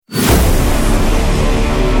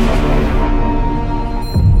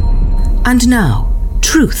And now,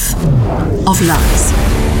 Truth of Lies.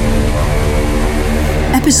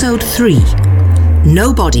 Episode 3.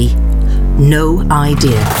 No Body, No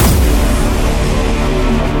Idea.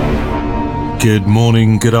 Good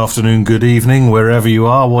morning, good afternoon, good evening, wherever you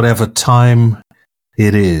are, whatever time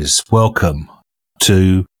it is. Welcome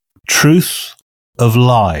to Truth of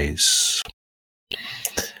Lies.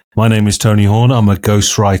 My name is Tony Horn. I'm a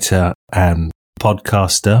ghostwriter and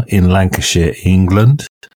podcaster in Lancashire, England,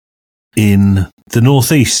 in the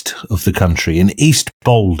northeast of the country, in East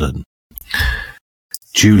Bolden.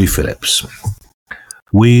 Julie Phillips.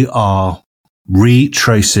 We are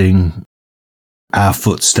retracing our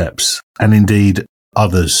footsteps, and indeed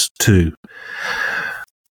others too.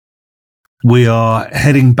 We are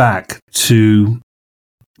heading back to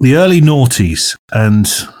the early noughties and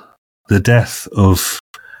the death of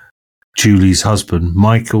Julie's husband,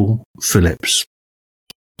 Michael Phillips.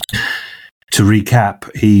 To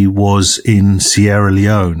recap, he was in Sierra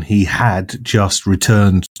Leone. He had just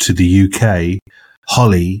returned to the UK.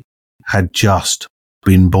 Holly had just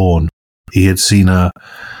been born. He had seen her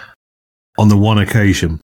on the one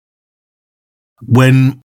occasion.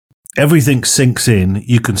 When everything sinks in,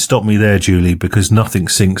 you can stop me there, Julie, because nothing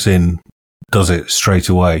sinks in, does it, straight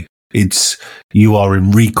away? You are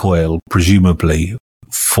in recoil, presumably,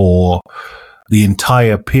 for the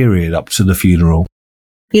entire period up to the funeral.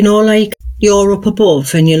 You know, like you're up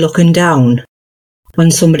above and you're looking down on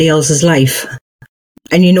somebody else's life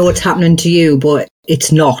and you know what's happening to you, but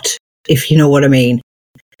it's not, if you know what I mean.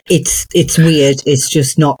 It's weird. It's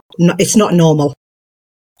just it's not normal.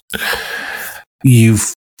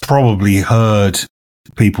 You've probably heard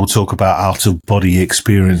people talk about out-of-body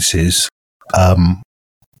experiences.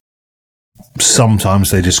 Sometimes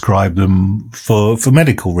they describe them for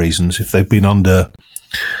medical reasons. If they've been under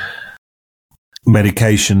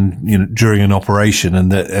medication, during an operation,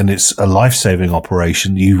 and it's a life-saving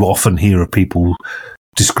operation, you often hear of people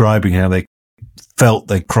describing how they felt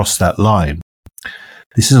they crossed that line.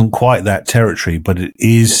 This isn't quite that territory, but it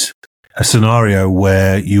is a scenario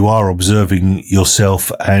where you are observing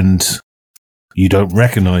yourself and you don't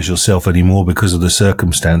recognize yourself anymore because of the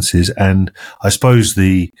circumstances. And I suppose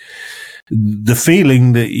the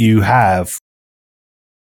feeling that you have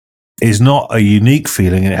is not a unique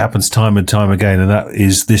feeling, and it happens time and time again. And that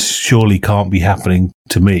is, this surely can't be happening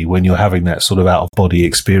to me, when you're having that sort of out-of-body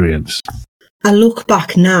experience. I can look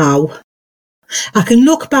back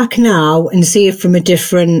now and see it from a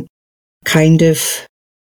different kind of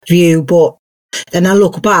view, but then I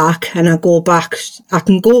look back and I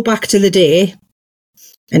can go back to the day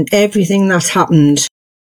and everything that's happened,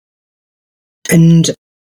 and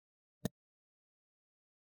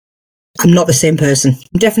I'm not the same person.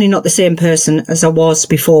 I'm definitely not the same person as I was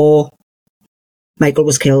before Michael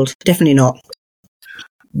was killed. Definitely not.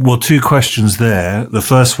 Well, two questions there. The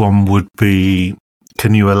first one would be,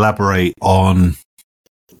 can you elaborate on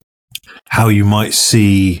how you might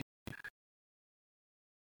see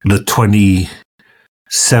the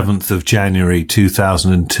 27th of January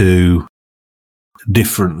 2002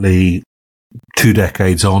 differently 2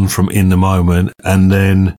 decades on from in the moment? And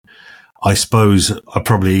then I suppose I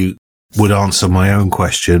probably would answer my own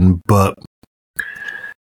question, but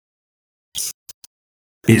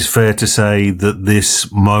it's fair to say that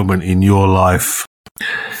this moment in your life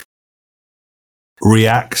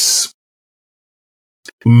reacts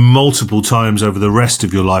multiple times over the rest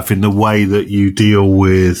of your life in the way that you deal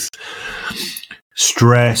with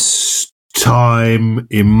stress, time,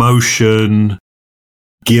 emotion,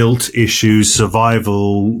 guilt issues,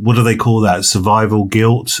 survival. What do they call that? Survival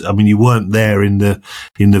guilt. I mean, you weren't there in the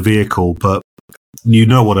vehicle, but you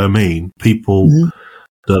know what I mean. People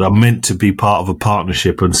that are meant to be part of a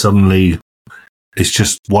partnership, and suddenly it's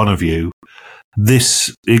just one of you.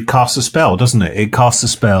 It casts a spell, doesn't it? It casts a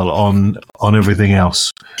spell on everything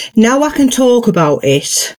else. Now I can talk about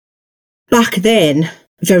it. Back then,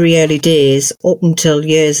 very early days, up until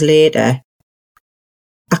years later,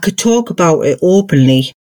 I could talk about it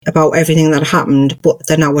openly, about everything that happened, but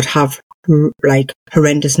then I would have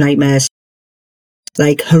horrendous nightmares.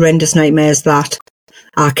 Horrendous nightmares that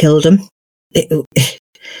I killed him.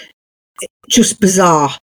 Just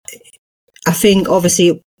bizarre. I think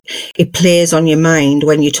obviously it plays on your mind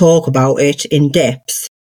when you talk about it in depth,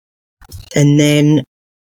 and then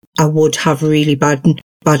I would have really bad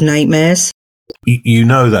nightmares. I'm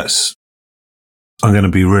going to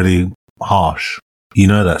be really harsh. You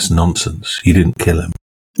know that's nonsense. You didn't kill him.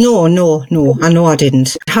 No. I know I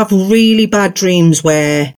didn't. I have really bad dreams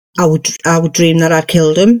where I would dream that I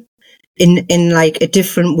killed him in like a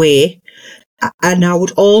different way, and I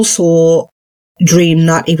would also dream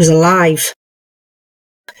that he was alive.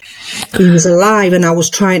 he was alive and I was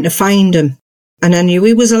trying to find him. And I knew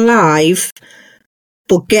he was alive,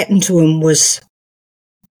 but getting to him was...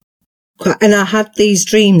 And I had these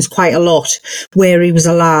dreams quite a lot where he was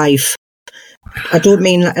alive. I don't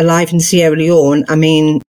mean alive in Sierra Leone. I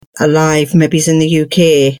mean alive, maybe he's in the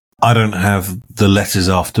UK. I don't have the letters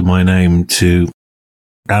after my name to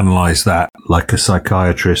analyse that like a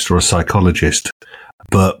psychiatrist or a psychologist.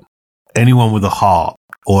 But anyone with a heart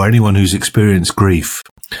or anyone who's experienced grief,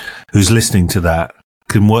 who's listening to that,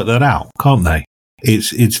 can work that out, can't they?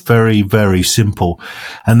 It's very, very simple.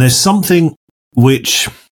 And there's something which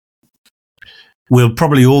we'll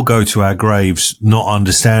probably all go to our graves not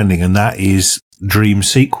understanding, and that is dream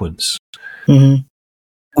sequence. Mm-hmm.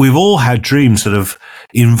 We've all had dreams that have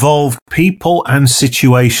involved people and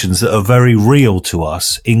situations that are very real to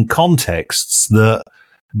us in contexts that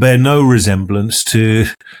bear no resemblance to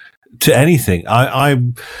anything. I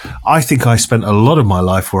think I spent a lot of my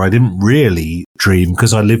life where I didn't really dream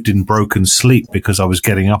because I lived in broken sleep because I was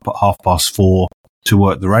getting up at 4:30 to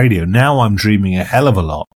work the radio. Now I'm dreaming a hell of a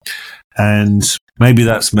lot. And maybe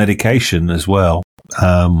that's medication as well.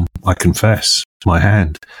 I confess, it's my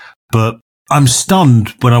hand. But I'm stunned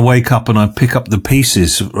when I wake up and I pick up the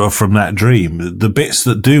pieces from that dream, the bits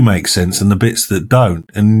that do make sense and the bits that don't.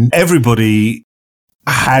 And everybody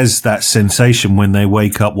has that sensation when they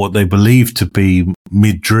wake up, what they believe to be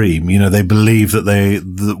mid-dream. You know, they believe that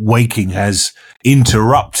the waking has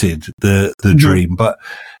interrupted the Mm-hmm. dream. But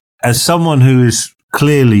as someone who is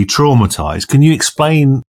clearly traumatized,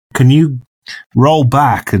 can you roll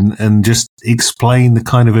back and just explain the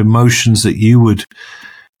kind of emotions that you would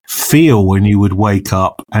feel when you would wake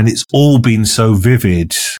up and it's all been so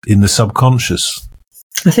vivid in the subconscious?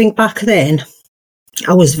 I think back then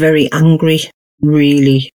I was very angry,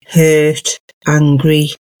 really hurt, angry,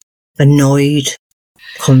 annoyed,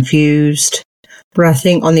 confused. But I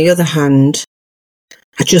think on the other hand,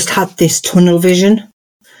 I just had this tunnel vision.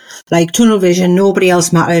 Like tunnel vision, nobody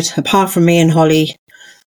else mattered apart from me and Holly.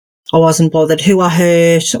 I wasn't bothered who I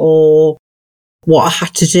hurt or what I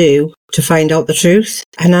had to do to find out the truth.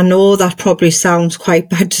 And I know that probably sounds quite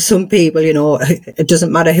bad to some people, you know, it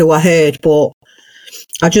doesn't matter who I hurt, but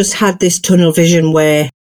I just had this tunnel vision where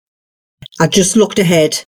I just looked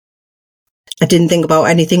ahead. I didn't think about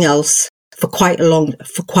anything else for quite a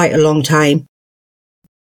long time.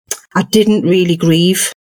 I didn't really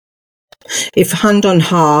grieve. If hand on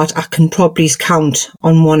heart, I can probably count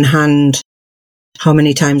on one hand how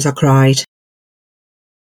many times I cried.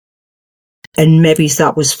 And maybe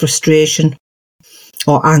that was frustration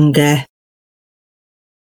or anger.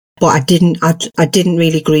 But I didn't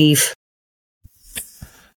really grieve.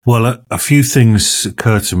 Well, a few things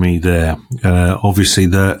occur to me there. Obviously,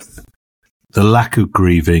 the lack of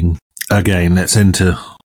grieving. Again, let's enter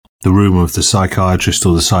the room of the psychiatrist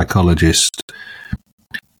or the psychologist.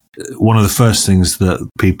 One of the first things that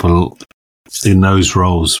people in those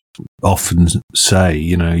roles often say,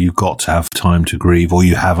 you know, you've got to have time to grieve or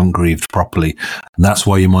you haven't grieved properly. And that's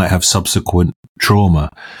why you might have subsequent trauma.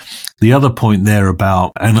 The other point there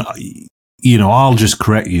about, and, you know, I'll just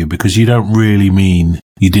correct you because you don't really mean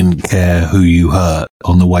you didn't care who you hurt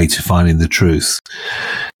on the way to finding the truth.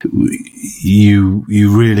 You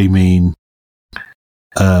really mean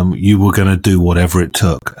you were going to do whatever it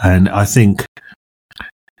took. And I think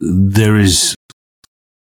there is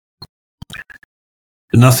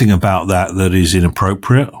nothing about that is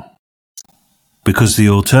inappropriate, because the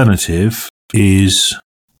alternative is,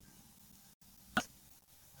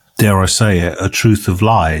 dare I say it, a truth of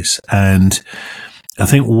lies. And I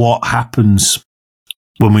think what happens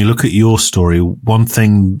when we look at your story, one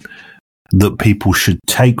thing that people should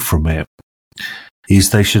take from it is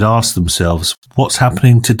they should ask themselves, what's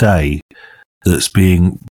happening today that's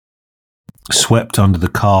being swept under the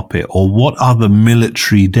carpet? Or what other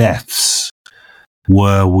military deaths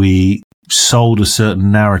where we sold a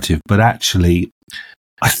certain narrative, but actually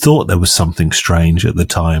I thought there was something strange at the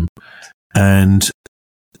time? And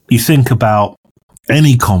you think about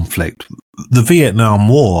any conflict. The Vietnam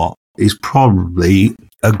War is probably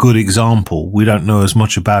a good example. We don't know as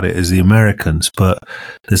much about it as the Americans, but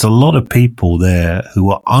there's a lot of people there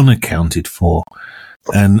who are unaccounted for,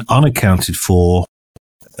 and unaccounted for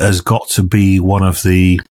has got to be one of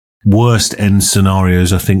the worst end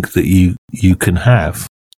scenarios I think that you can have.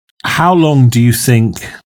 How long do you think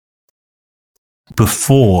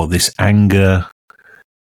before this anger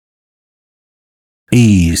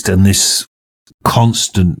eased and this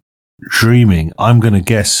constant dreaming? I'm going to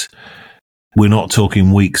guess we're not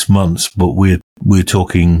talking weeks, months, but we're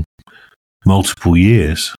talking multiple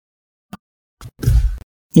years.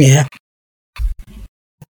 Yeah.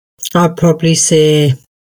 I'd probably say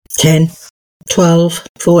 10, 12,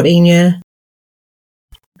 14 year.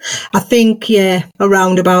 I think, yeah,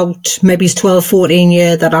 around about maybe it's 12, 14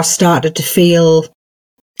 year that I started to feel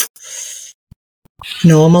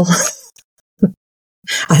normal.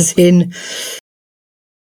 As in,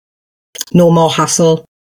 no more hassle,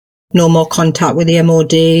 no more contact with the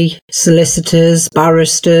MOD, solicitors,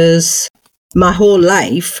 barristers. My whole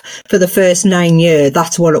life, for the first 9 years,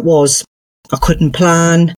 that's what it was. I couldn't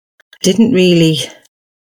plan,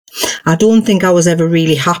 I don't think I was ever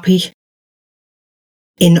really happy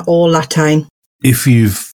in all that time. If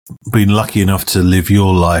you've been lucky enough to live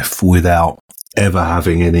your life without ever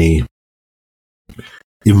having any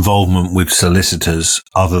involvement with solicitors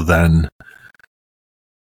other than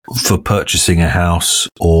for purchasing a house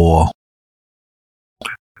or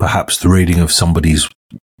perhaps the reading of somebody's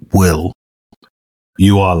will,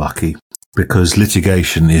 you are lucky, because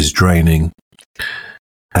litigation is draining.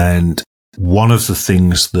 And one of the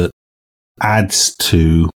things that adds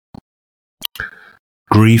to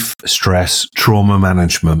grief, stress, trauma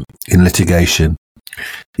management in litigation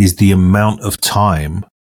is the amount of time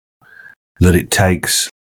that it takes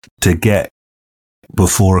to get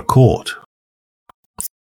before a court.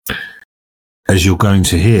 As you're going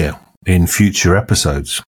to hear in future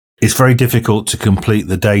episodes, it's very difficult to complete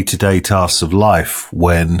the day-to-day tasks of life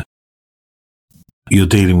when you're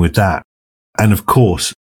dealing with that. And of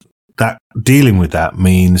course, that dealing with that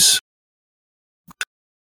means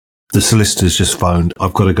the solicitor's just phoned,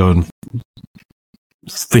 I've got to go and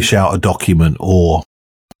fish out a document, or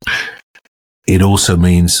it also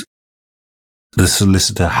means the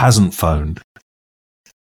solicitor hasn't phoned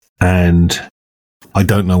and I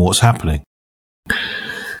don't know what's happening.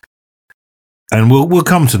 And we'll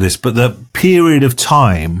come to this, but the period of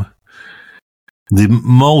time, the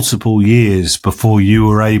multiple years before you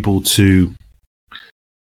were able to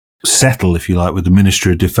settle, if you like, with the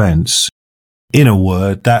Ministry of Defence, in a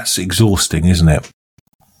word, that's exhausting, isn't it?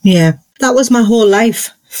 Yeah, that was my whole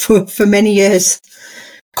life for many years.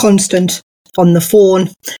 Constant on the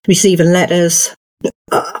phone, receiving letters.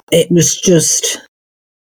 It was just,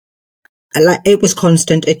 it was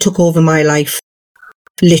constant. It took over my life,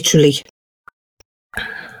 literally.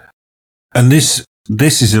 And this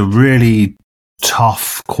is a really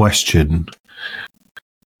tough question.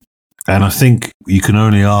 And I think you can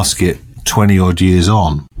only ask it 20 odd years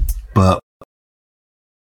on,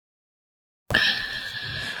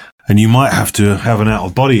 and you might have to have an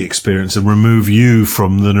out-of-body experience and remove you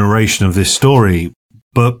from the narration of this story.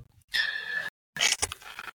 But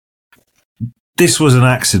this was an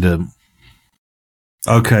accident.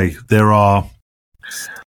 Okay, there are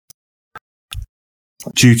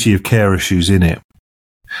duty of care issues in it.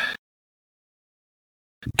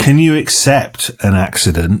 Can you accept an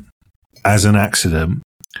accident as an accident,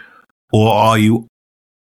 or are you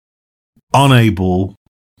unable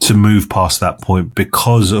to move past that point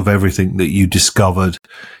because of everything that you discovered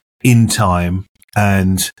in time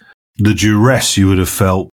and the duress you would have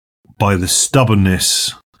felt by the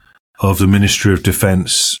stubbornness of the Ministry of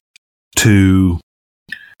Defence to,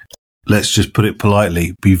 let's just put it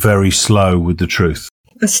politely, be very slow with the truth?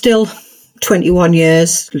 Still 21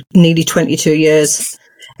 years, nearly 22 years.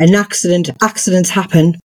 Accidents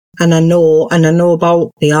happen, and I know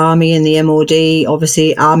about the Army and the MOD.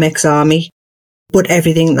 Obviously, I'm ex-Army, but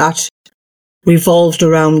everything that revolved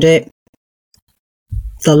around it,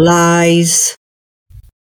 the lies,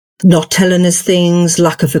 not telling us things,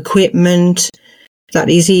 lack of equipment. That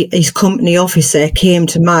his company officer came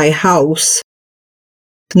to my house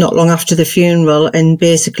not long after the funeral and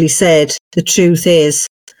basically said, the truth is,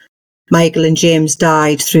 Michael and James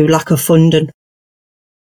died through lack of funding.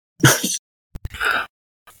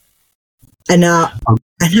 And I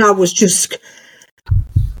was just,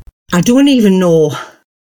 I don't even know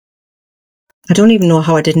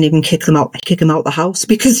how I didn't even kick him out the house,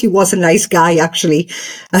 because he was a nice guy, actually.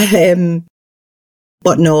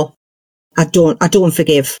 But no, I don't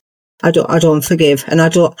forgive. I don't forgive, and I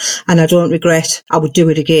don't regret. I would do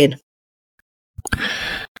it again.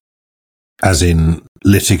 As in,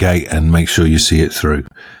 litigate and make sure you see it through.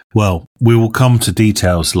 Well, we will come to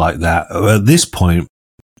details like that. At this point,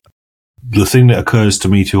 the thing that occurs to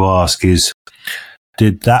me to ask is,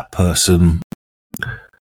 did that person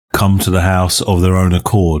come to the house of their own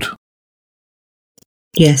accord?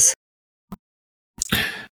 Yes.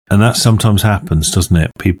 And that sometimes happens, doesn't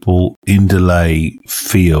it? People in delay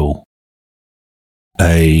feel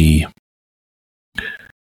a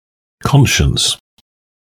conscience.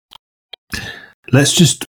 Let's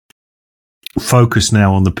just focus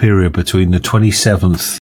now on the period between the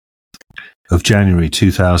 27th of January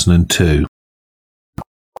 2002,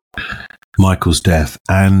 Michael's death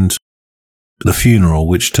and the funeral,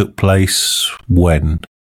 which took place when?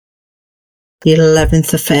 The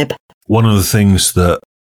 11th of Feb. One of the things that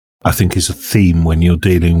I think is a theme when you're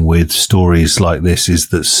dealing with stories like this is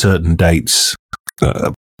that certain dates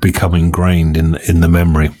become ingrained in the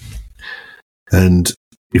memory. And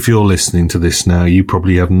if you're listening to this now, you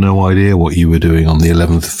probably have no idea what you were doing on the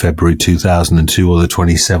 11th of February 2002 or the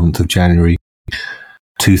 27th of January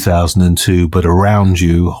 2002, but around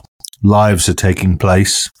you, lives are taking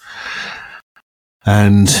place.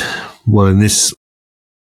 And, well, in this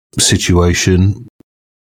situation,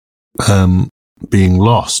 being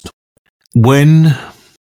lost. When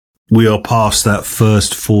we are past that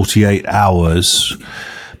first 48 hours,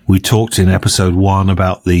 we talked in episode 1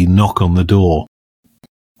 about the knock on the door.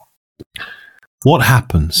 What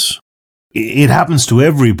happens? It happens to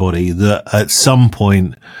everybody that at some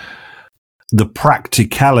point the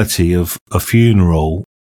practicality of a funeral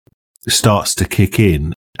starts to kick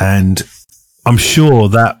in. And I'm sure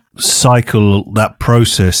that cycle, that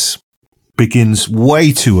process begins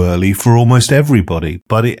way too early for almost everybody,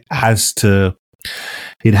 but it has to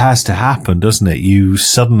happen, doesn't it? You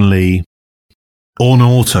suddenly, on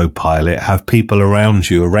autopilot, have people around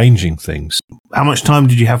you arranging things. How much time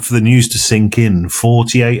did you have for the news to sink in?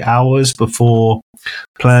 48 hours before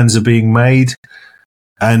plans are being made?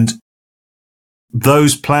 And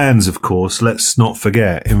those plans, of course, let's not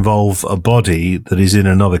forget, involve a body that is in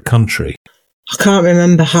another country. I can't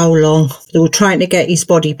remember how long. They were trying to get his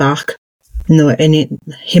body back. And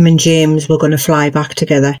him and James were going to fly back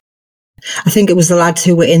together. I think it was the lads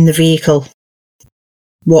who were in the vehicle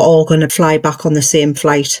were all going to fly back on the same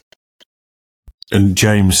flight. And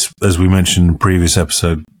James, as we mentioned in the previous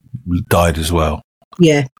episode, died as well.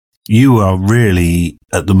 Yeah. You are really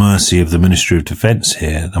at the mercy of the Ministry of Defence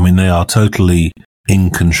here. I mean, they are totally in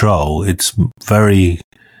control. It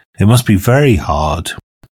must be very hard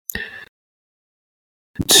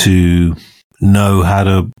to know how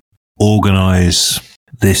to organise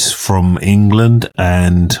this from England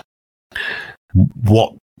and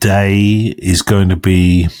what day is going to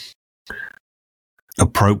be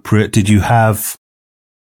appropriate. Did you have,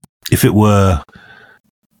 if it were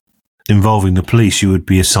involving the police, you would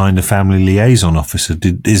be assigned a family liaison officer.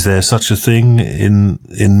 Is there such a thing in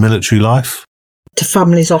military life? The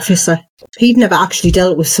family's officer. He'd never actually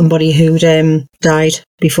dealt with somebody who'd died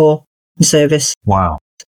before in service. Wow.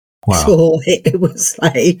 So it was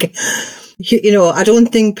like, I don't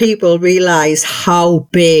think people realise how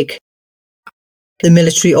big the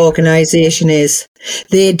military organisation is.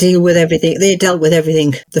 They deal with everything. They dealt with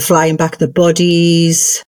everything. The flying back the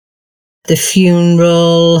bodies, the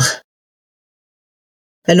funeral,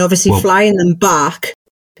 and obviously flying them back.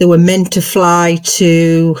 They were meant to fly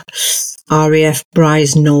to RAF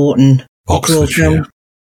Bryce Norton. Oxfordshire.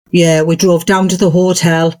 We drove down to the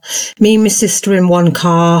hotel. Me and my sister in one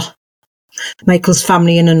car, Michael's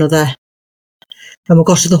family in another. And we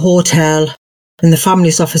got to the hotel and the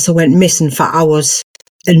family's officer went missing for hours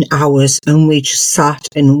and hours. And we just sat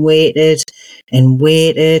and waited and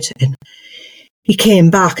waited. And he came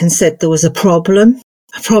back and said there was a problem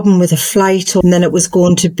with a flight. And then it was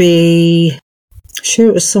going to be,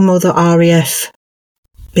 it was some other RAF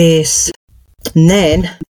base. And then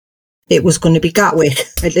it was going to be Gatwick.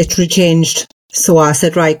 It literally changed. So I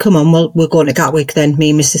said, right, come on, we're going to Gatwick then, me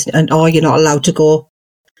and my sister. And, you're not allowed to go.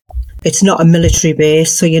 It's not a military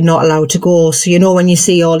base, so you're not allowed to go. So, when you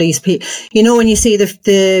see all these people, when you see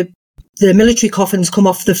the military coffins come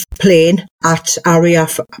off the plane at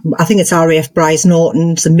RAF, I think it's RAF Bryce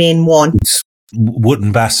Norton's the main one. It's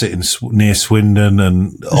Wootton Bassett near Swindon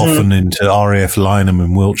and often into RAF Lynham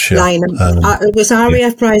in Wiltshire. It was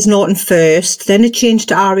RAF Bryce Norton first, then it changed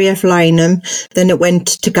to RAF Lynham, then it went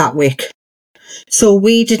to Gatwick. So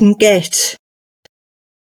we didn't get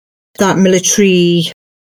that military,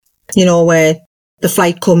 where the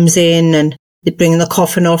flight comes in and they bring the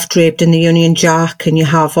coffin off draped in the Union Jack and you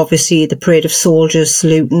have obviously the parade of soldiers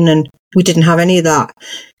saluting, and we didn't have any of that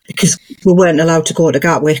because we weren't allowed to go to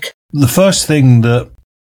Gatwick. The first thing that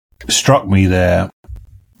struck me there,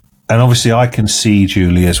 and obviously I can see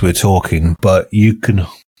Julie as we're talking, but you can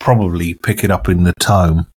probably pick it up in the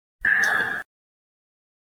tone.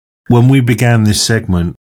 When we began this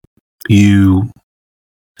segment, you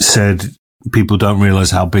said people don't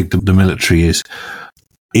realise how big the military is.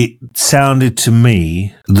 It sounded to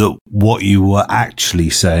me that what you were actually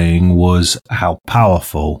saying was how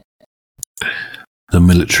powerful the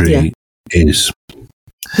military is.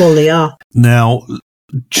 Well, they are. Now,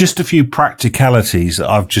 just a few practicalities that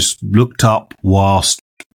I've just looked up whilst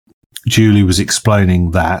Julie was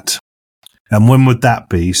explaining that. And when would that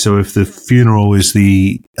be? So if the funeral is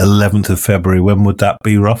the 11th of February, when would that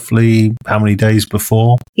be roughly? How many days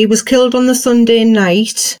before? He was killed on the Sunday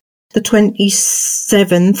night, the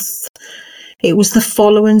 27th. It was the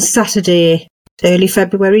following Saturday, early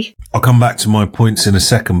February. I'll come back to my points in a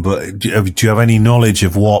second, but do you have any knowledge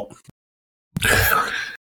of what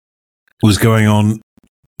was going on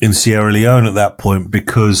in Sierra Leone at that point?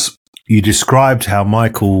 Because you described how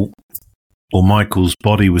Michael's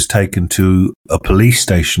body was taken to a police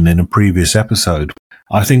station in a previous episode.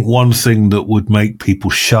 I think one thing that would make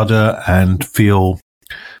people shudder and feel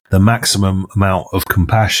the maximum amount of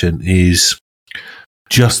compassion is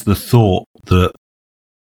just the thought that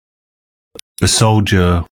a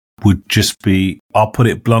soldier would just be, I'll put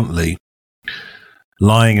it bluntly,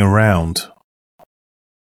 lying around.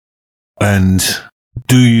 And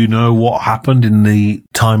do you know what happened in the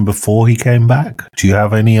time before he came back? Do you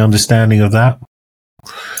have any understanding of that?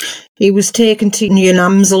 He was taken to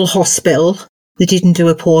Newcastle Hospital. They didn't do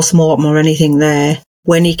a post-mortem or anything there.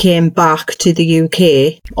 When he came back to the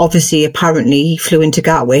UK, obviously, apparently, he flew into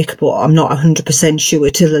Gatwick, but I'm not 100% sure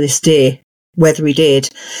till this day whether he did.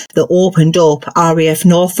 They opened up RAF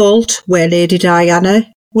Northolt, where Lady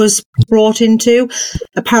Diana was brought into.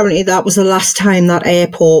 Apparently, that was the last time that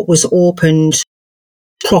airport was opened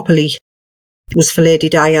properly, was for Lady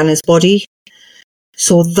Diana's body.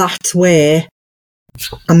 So that's where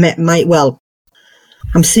I met Mike. Well,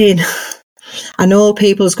 I'm saying, I know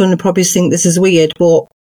people's going to probably think this is weird, but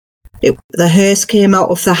the hearse came out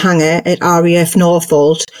of the hangar at RAF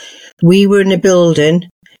Northolt. We were in a building.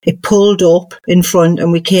 It pulled up in front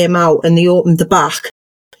and we came out and they opened the back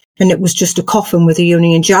and it was just a coffin with a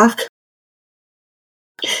Union Jack.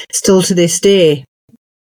 Still to this day,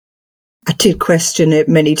 I did question it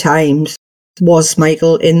many times. Was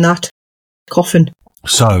Michael in that coffin?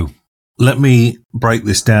 So let me break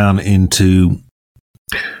this down into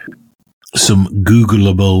some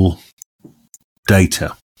Googleable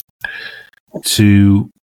data. To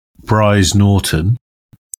Brize Norton,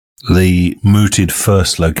 the mooted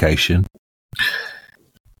first location.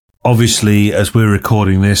 Obviously, as we're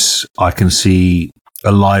recording this, I can see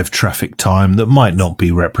a live traffic time that might not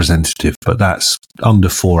be representative, but that's under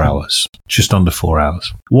 4 hours, just under 4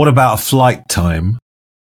 hours. What about a flight time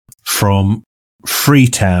from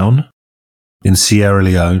Freetown in Sierra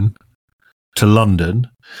Leone to London?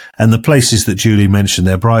 And the places that Julie mentioned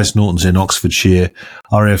there, Brize Norton's in Oxfordshire,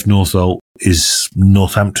 RAF Northolt is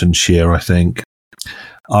Northamptonshire, I think.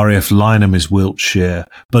 RAF Lynham is Wiltshire,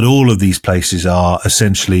 but all of these places are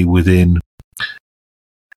essentially within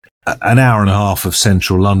an hour and a half of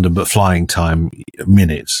central London, but flying time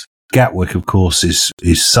minutes. Gatwick, of course, is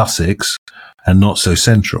Sussex and not so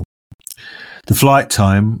central. The flight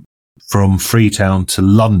time from Freetown to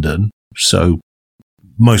London, so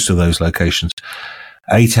most of those locations,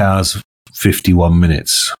 8 hours, 51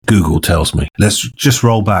 minutes, Google tells me. Let's just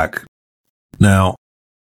roll back. Now,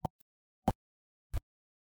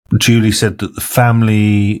 Julie said that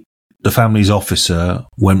the family's officer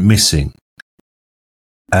went missing.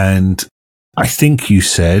 And I think you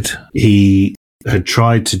said he had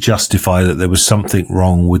tried to justify that there was something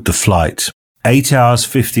wrong with the flight. 8 hours,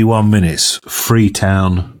 51 minutes,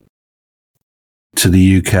 Freetown to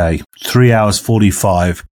the UK. 3 hours,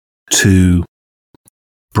 45 to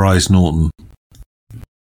Brize Norton.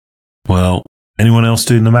 Well, anyone else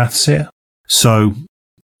doing the maths here? So,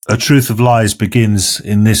 A Truth of Lies begins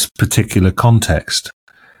in this particular context.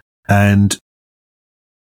 And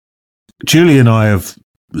Julie and I have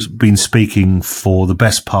been speaking for the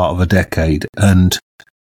best part of a decade, and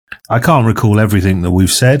I can't recall everything that we've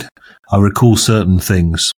said. I recall certain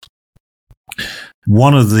things.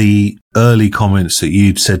 One of the early comments that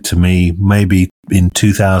you'd said to me, maybe in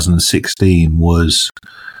 2016, was,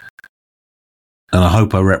 and I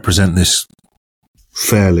hope I represent this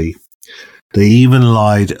fairly, they even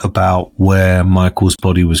lied about where Michael's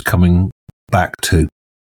body was coming back to.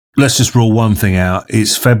 Let's just rule one thing out.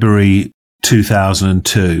 It's February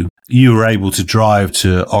 2002. You were able to drive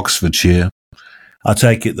to Oxfordshire. I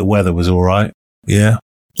take it the weather was all right. Yeah?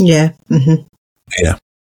 Yeah. Mm-hmm. Yeah.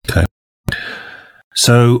 Okay.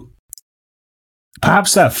 So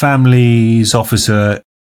perhaps that family's officer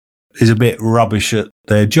is a bit rubbish at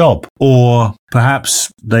their job, or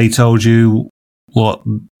perhaps they told you what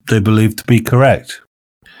they believed to be correct.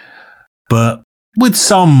 But with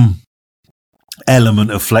some element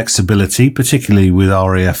of flexibility, particularly with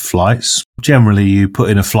RAF flights, generally you put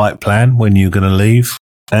in a flight plan when you're going to leave.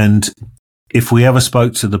 And if we ever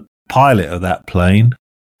spoke to the pilot of that plane,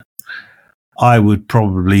 I would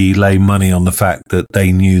probably lay money on the fact that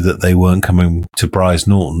they knew that they weren't coming to Brize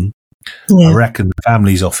Norton. I reckon the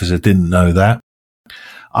family's officer didn't know that.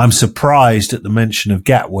 I'm surprised at the mention of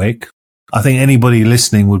Gatwick. I think anybody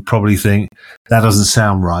listening would probably think that doesn't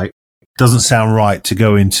sound right. It doesn't sound right to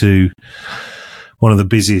go into one of the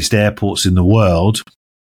busiest airports in the world.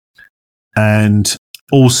 And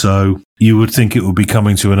also, you would think it would be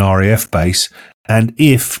coming to an RAF base. And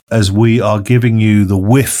if, as we are giving you the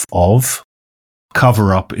whiff of,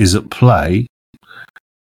 cover-up is at play,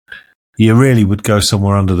 you really would go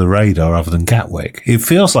somewhere under the radar other than Gatwick. It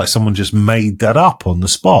feels like someone just made that up on the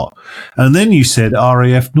spot. And then you said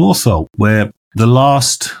RAF Northolt, where the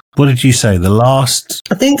last, what did you say? I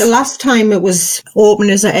think the last time it was open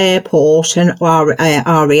as an airport and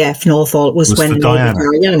RAF Northolt was when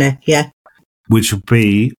Diana. Yeah. Which would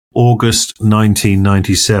be August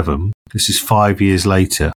 1997. This is 5 years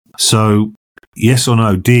later. So, yes or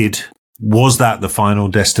no, was that the final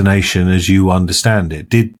destination as you understand it?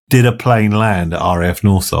 Did a plane land at RAF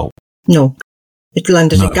Northolt? No. It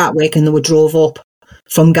landed at Gatwick and they were drove up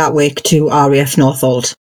from Gatwick to RAF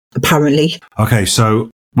Northolt, apparently. Okay,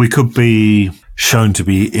 so we could be shown to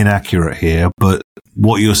be inaccurate here, but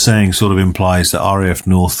what you're saying sort of implies that RAF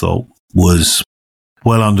Northolt was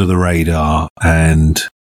well under the radar and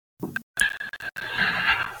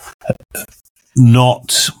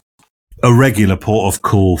not a regular port of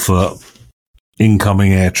call for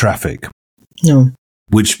incoming air traffic. No.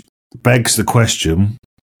 Which begs the question,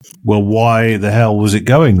 well, why the hell was it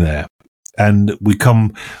going there? And we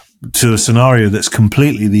come to a scenario that's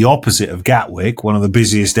completely the opposite of Gatwick, one of the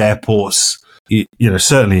busiest airports,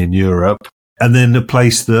 certainly in Europe, and then a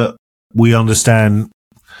place that we understand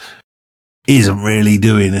isn't really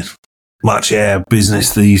doing much air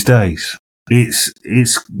business these days.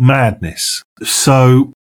 It's madness.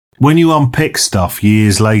 So when you unpick stuff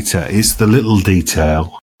years later, it's the little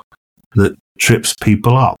detail that trips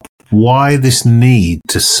people up. Why this need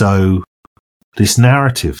to sow this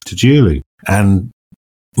narrative to Julie and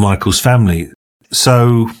Michael's family?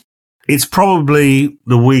 So it's probably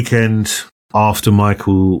the weekend after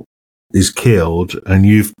Michael is killed and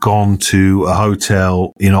you've gone to a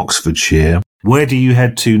hotel in Oxfordshire. Where do you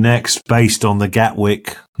head to next based on the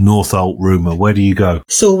Gatwick Northolt rumour? Where do you go?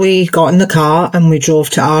 So we got in the car and we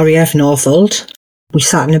drove to RAF Northolt. We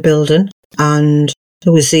sat in a building and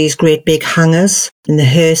there was these great big hangars and the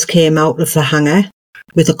hearse came out of the hangar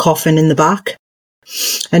with a coffin in the back.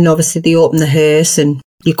 And obviously they open the hearse and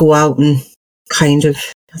you go out and kind of,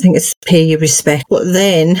 I think it's pay your respect. But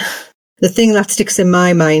then the thing that sticks in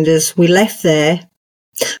my mind is we left there,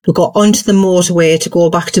 we got onto the motorway to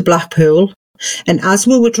go back to Blackpool. And as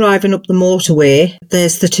we were driving up the motorway,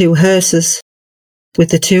 there's the two hearses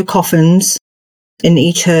with the two coffins in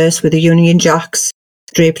each hearse with the Union Jacks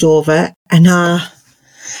draped over. And I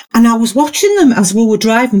was watching them as we were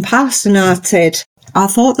driving past and I said, I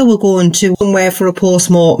thought they were going to somewhere for a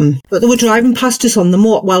post-mortem, but they were driving past us on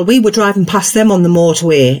the we were driving past them on the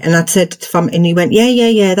motorway. And I said to him, and he went,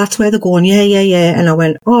 yeah, that's where they're going. Yeah. And I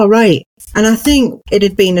went, all right. And I think it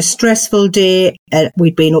had been a stressful day.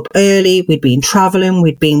 We'd been up early, we'd been travelling,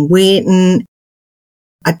 we'd been waiting.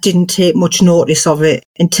 I didn't take much notice of it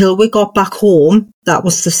until we got back home. That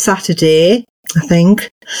was the Saturday, I think.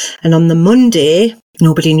 And on the Monday,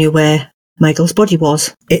 nobody knew where Michael's body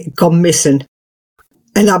was. It had gone missing.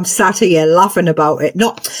 And I'm sat here laughing about it.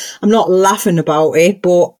 I'm not laughing about it,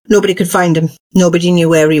 but nobody could find him. Nobody knew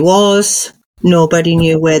where he was. Nobody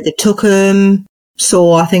knew where they took him.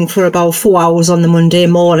 So I think for about 4 hours on the Monday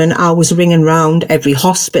morning, I was ringing round every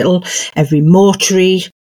hospital, every mortuary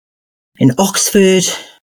in Oxford.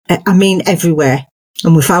 I mean, everywhere.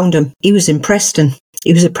 And we found him. He was in Preston.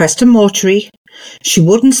 He was at Preston mortuary. She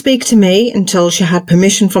wouldn't speak to me until she had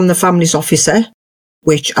permission from the family's officer,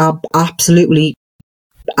 which I absolutely...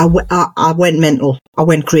 I went mental. I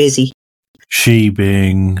went crazy. She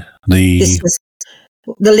being This was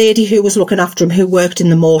the lady who was looking after him, who worked in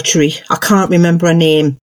the mortuary. I can't remember her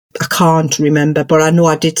name. I can't remember, but I know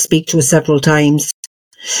I did speak to her several times.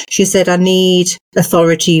 She said, I need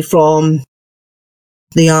authority from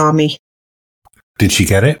the army. Did she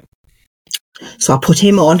get it? So I put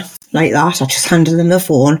him on like that. I just handed him the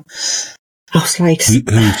phone. I was like...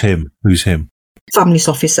 Who's him? Who's him? Family's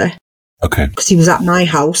officer. Okay. Because he was at my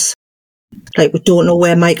house. Like, we don't know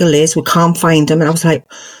where Michael is. We can't find him. And I was like,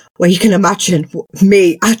 well, you can imagine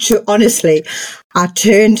me. Honestly, I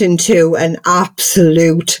turned into an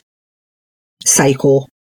absolute psycho.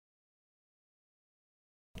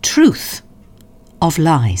 Truth of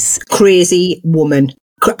lies. Crazy woman.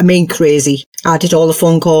 I mean, crazy. I did all the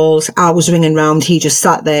phone calls. I was ringing round. He just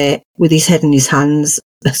sat there with his head in his hands.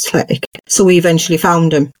 It's like, so we eventually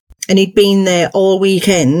found him. And he'd been there all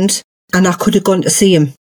weekend. And I could have gone to see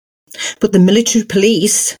him. But the military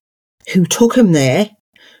police who took him there,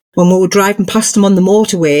 when we were driving past him on the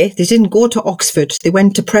motorway, they didn't go to Oxford, they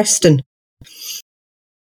went to Preston.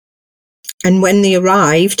 And when they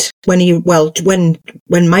arrived, when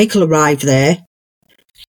Michael arrived there,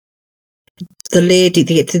 the lady,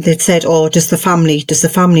 they said, "Oh, does the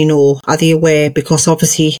family know? Are they aware?" Because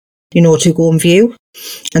obviously, to go and view.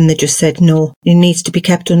 And they just said, no, it needs to be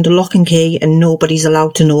kept under lock and key and nobody's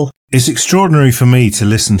allowed to know. It's extraordinary for me to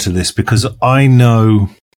listen to this because I know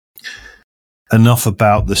enough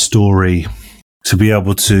about the story to be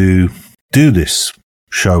able to do this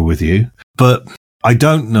show with you, but I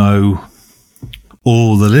don't know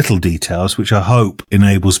all the little details, which I hope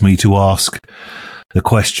enables me to ask the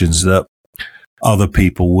questions that other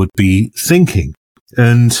people would be thinking.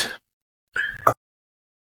 And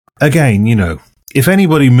again, if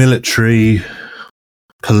anybody military,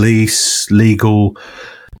 police, legal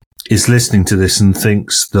is listening to this and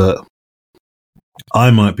thinks that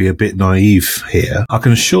I might be a bit naive here, I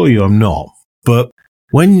can assure you I'm not. But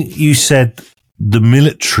when you said the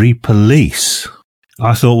military police,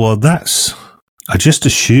 I thought, well, I just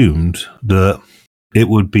assumed that it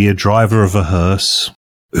would be a driver of a hearse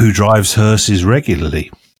who drives hearses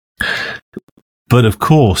regularly. But of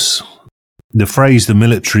course, the phrase the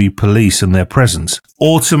military police and their presence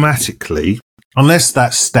automatically, unless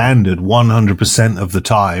that's standard 100% of the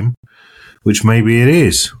time, which maybe it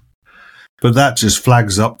is, but that just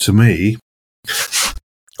flags up to me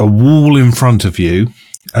a wall in front of you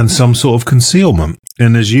and some sort of concealment.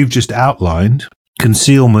 And as you've just outlined,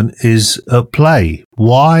 concealment is at play.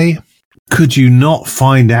 Why could you not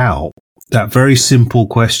find out that very simple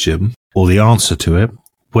question, or the answer to it?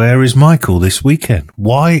 Where is Michael this weekend?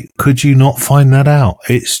 Why could you not find that out?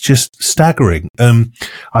 It's just staggering.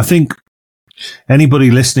 I think anybody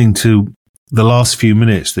listening to the last few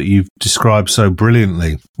minutes that you've described so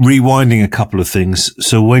brilliantly, rewinding a couple of things.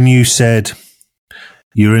 So when you said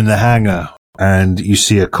you're in the hangar and you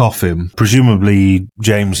see a coffin, presumably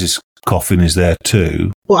James's coffin is there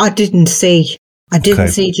too. Well, I didn't see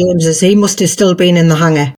James's. He must have still been in the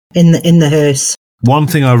hangar, in the hearse. One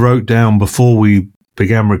thing I wrote down before we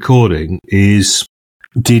began recording is,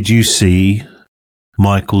 did you see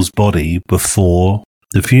Michael's body before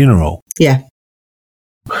the funeral? Yeah.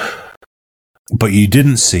 But you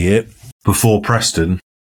didn't see it before Preston.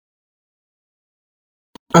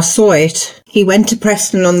 I saw it. He went to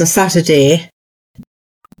Preston on the Saturday,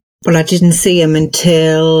 but I didn't see him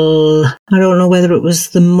until, I don't know whether it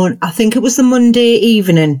was I think it was the Monday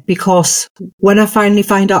evening, because when I finally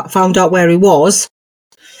found out where he was,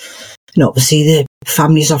 and obviously the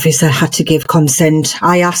family's officer had to give consent,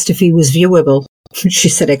 I asked if he was viewable. She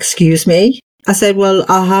said, "Excuse me?" I said, "Well,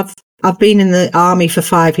 I've been in the army for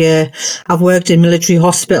 5 years. I've worked in military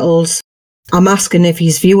hospitals. I'm asking if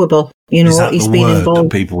he's viewable." Is that he's the been word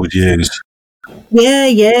involved. that people would use?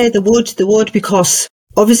 Yeah, they would, because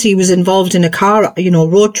obviously he was involved in a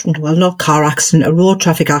road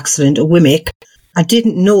traffic accident at Wimmick. I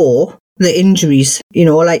didn't know the injuries,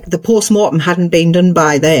 like the post-mortem hadn't been done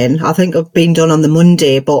by then. I think it'd been done on the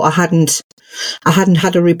Monday, but I hadn't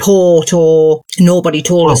had a report, or nobody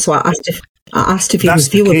told us. So I asked if he was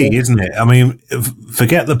viewable. That's the key, isn't it? I mean,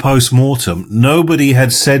 forget the post-mortem. Nobody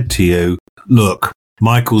had said to you, look,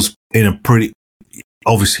 Michael's in a pretty,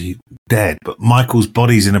 obviously dead, but Michael's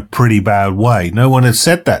body's in a pretty bad way. No one had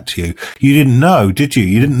said that to you. You didn't know, did you?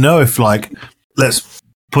 You didn't know if, let's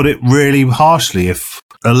put it really harshly, if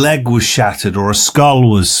a leg was shattered or a skull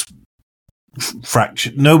was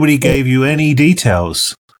fractured. Nobody gave you any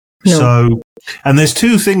details. No. So, and there's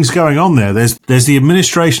two things going on there. There's the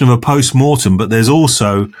administration of a post-mortem, but there's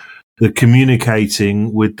also the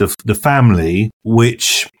communicating with the family,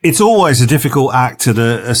 which it's always a difficult act at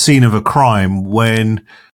a scene of a crime when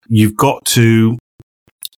you've got to,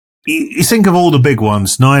 you think of all the big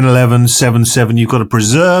ones, 9/11, 7/7, you've got to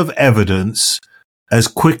preserve evidence as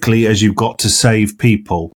quickly as you've got to save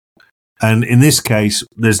people. And in this case,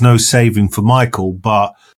 there's no saving for Michael,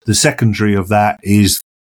 but the secondary of that is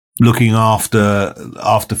looking after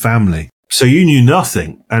family. So you knew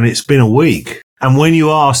nothing, and it's been a week. And when you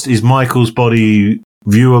asked, is Michael's body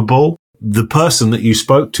viewable, the person that you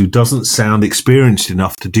spoke to doesn't sound experienced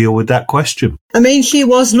enough to deal with that question. I mean, she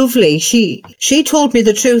was lovely. She told me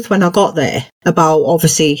the truth when I got there about,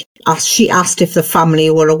 obviously, she asked if the family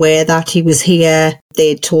were aware that he was here.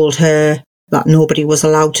 They told her that nobody was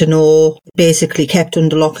allowed to know, basically kept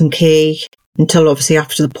under lock and key until obviously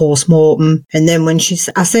after the post-mortem. And then when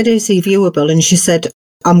I said, "Is he viewable?" And she said,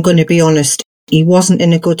 "I'm going to be honest, he wasn't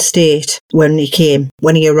in a good state when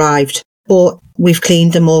he arrived, but we've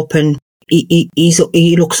cleaned him up and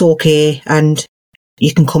he looks okay, and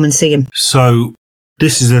you can come and see him. So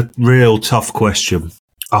this is a real tough question.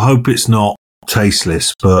 I hope it's not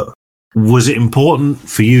tasteless, but was it important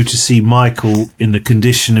for you to see Michael in the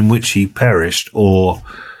condition in which he perished, or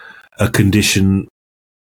a condition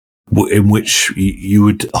in which you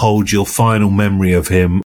would hold your final memory of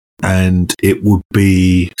him and it would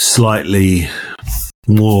be slightly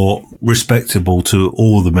more respectable to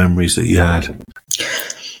all the memories that you had?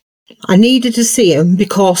 I needed to see him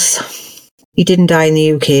because he didn't die in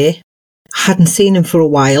the UK. I hadn't seen him for a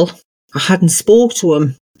while. I hadn't spoke to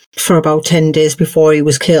him for about 10 days before he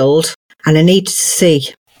was killed, and I needed to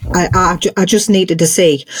see. I just needed to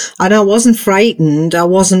see. And I wasn't frightened. It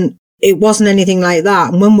wasn't anything like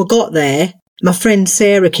that. And when we got there, my friend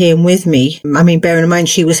Sarah came with me. I mean, bearing in mind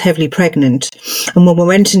she was heavily pregnant. And when we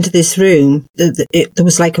went into this room, there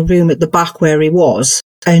was like a room at the back where he was.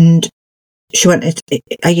 And she went,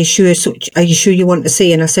 are you sure you want to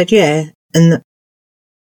see? And I said, yeah. And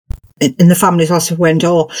the family's hospital went,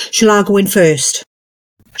 oh, shall I go in first?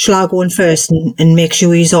 Shall I go in first and make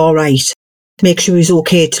sure he's all right? Make sure he's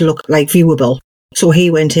okay to look like viewable. So he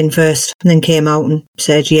went in first and then came out and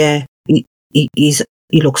said, yeah, he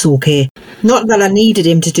looks okay. Not that I needed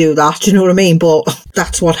him to do that, do you know what I mean? But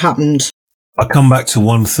that's what happened. I come back to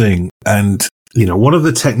one thing, and, you know, one of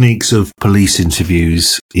the techniques of police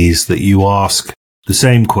interviews is that you ask the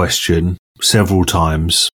same question several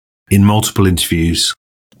times in multiple interviews.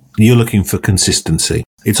 You're looking for consistency.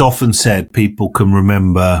 It's often said people can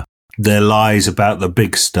remember their lies about the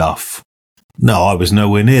big stuff. No, I was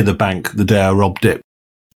nowhere near the bank the day I robbed it.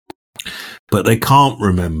 But they can't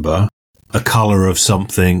remember a colour of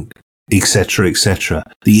something, etc., etc.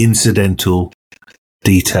 The incidental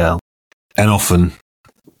detail. And often,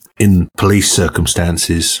 in police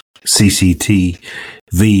circumstances,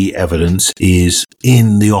 CCTV evidence is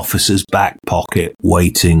in the officer's back pocket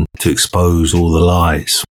waiting to expose all the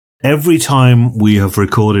lies. Every time we have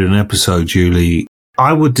recorded an episode, Julie,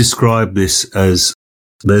 I would describe this as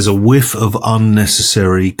there's a whiff of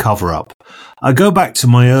unnecessary cover-up. I go back to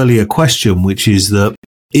my earlier question, which is that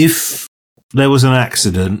if there was an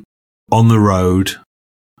accident on the road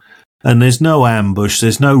and there's no ambush,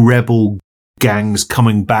 there's no rebel gangs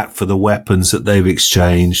coming back for the weapons that they've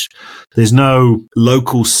exchanged, there's no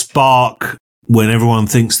local spark when everyone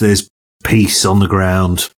thinks there's peace on the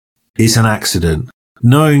ground, it's an accident.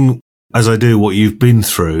 Knowing, as I do, what you've been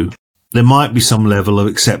through, there might be some level of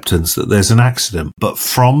acceptance that there's an accident. But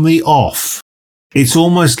from the off, it's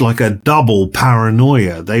almost like a double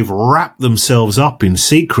paranoia. They've wrapped themselves up in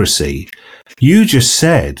secrecy. You just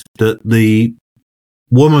said that the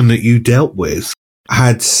woman that you dealt with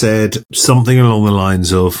had said something along the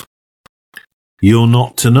lines of, you're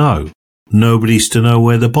not to know. Nobody's to know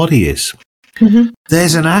where the body is. Mm-hmm.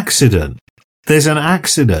 There's an accident. There's an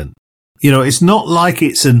accident. You know, it's not like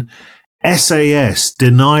it's an SAS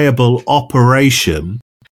deniable operation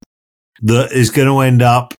that is going to end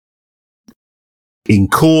up in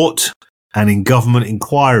court and in government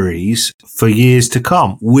inquiries for years to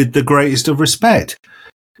come, with the greatest of respect.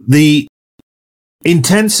 The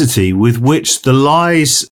intensity with which the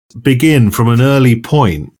lies begin from an early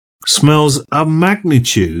point smells a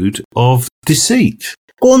magnitude of deceit.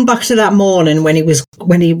 Going back to that morning when he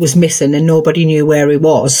was missing and nobody knew where he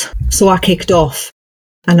was, so I kicked off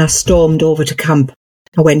and I stormed over to camp.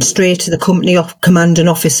 I went straight to the company commanding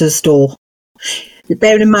officer's door.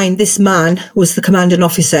 Bearing in mind, this man was the commanding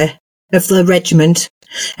officer of the regiment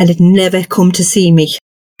and had never come to see me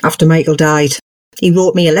after Michael died. He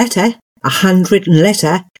wrote me a letter, a handwritten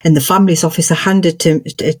letter, and the family's officer handed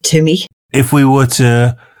it to me. If we were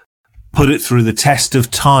to put it through the test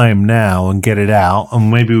of time now and get it out,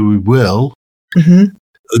 and maybe we will, mm-hmm.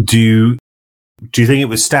 Do you think it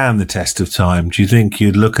would stand the test of time? Do you think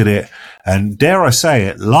you'd look at it and, dare I say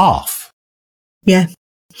it, laugh? Yeah.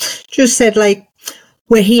 Just said, like,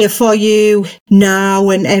 we're here for you now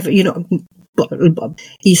and ever, you know.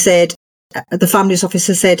 He said, the family's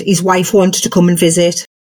officer said his wife wanted to come and visit.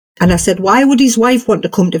 And I said, why would his wife want to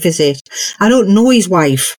come to visit? I don't know his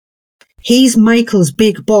wife. He's Michael's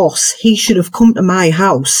big boss. He should have come to my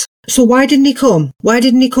house. So why didn't he come? Why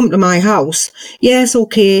didn't he come to my house? Yes,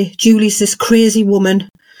 okay, Julie's this crazy woman.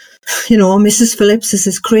 You know, Mrs. Phillips is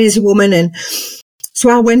this crazy woman. And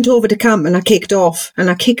so I went over to camp and I kicked off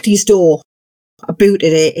and I kicked his door. I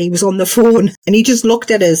booted it. He was on the phone and he just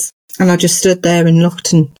looked at us. And I just stood there and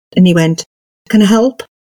looked and he went, can I help?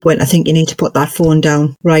 I went, I think you need to put that phone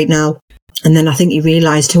down right now. And then I think he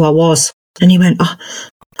realised who I was. And he went,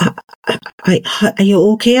 are you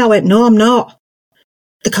okay? I went, no, I'm not.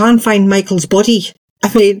 They can't find Michael's body.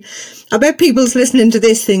 I mean, I bet people's listening to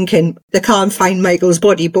this thinking they can't find Michael's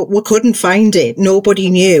body, but we couldn't find it. Nobody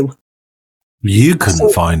knew. You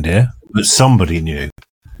couldn't find it, but somebody knew.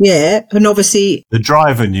 Yeah, and obviously... The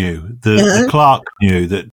driver knew. The clerk knew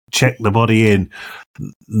that checked the body in.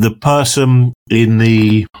 The person in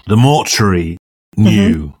the mortuary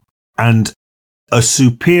knew. And a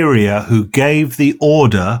superior who gave the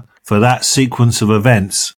order for that sequence of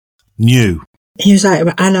events knew. He was like,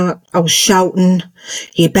 and I was shouting,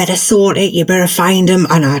 you better sort it, you better find him.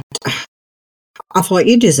 And I thought,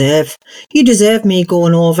 you deserve me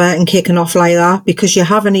going over and kicking off like that because you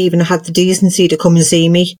haven't even had the decency to come and see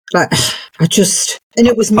me. Like, and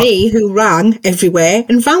it was me who rang everywhere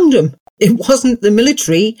and found him. It wasn't the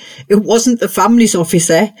military. It wasn't the family's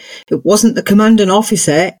officer. It wasn't the commanding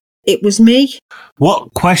officer. It was me.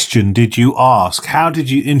 What question did you ask? How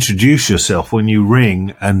did you introduce yourself when you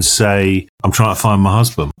ring and say, I'm trying to find my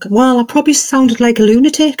husband? Well, I probably sounded like a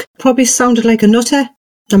lunatic. Probably sounded like a nutter.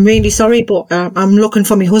 I'm really sorry, but I'm looking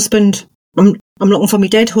for my husband. I'm looking for my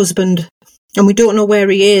dead husband. And we don't know where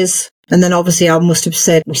he is. And then obviously I must have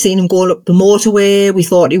said, we've seen him going up the motorway. We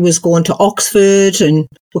thought he was going to Oxford and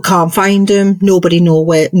we can't find him. Nobody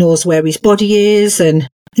knows where his body is. And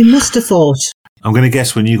they must have thought. I'm going to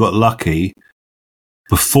guess when you got lucky,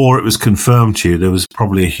 before it was confirmed to you, there was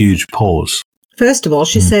probably a huge pause. First of all,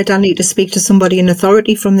 she said, I need to speak to somebody in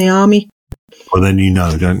authority from the army. Well, then you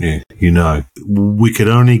know, don't you? You know. We could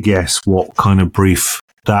only guess what kind of brief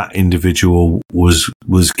that individual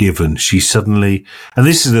was given. She suddenly, and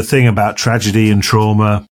this is the thing about tragedy and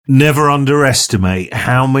trauma, never underestimate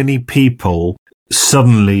how many people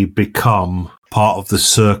suddenly become part of the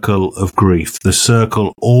circle of grief. The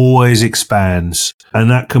circle always expands, and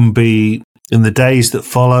that can be in the days that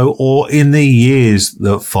follow or in the years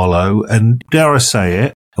that follow. And dare I say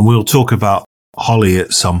it, and we'll talk about Holly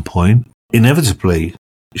at some point, inevitably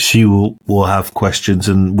she will have questions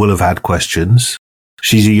and will have had questions.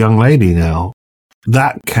 She's a young lady now.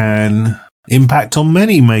 That can impact on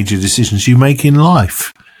many major decisions you make in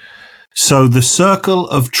life. So the circle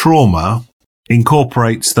of trauma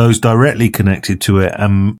incorporates those directly connected to it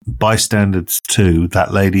and bystanders too.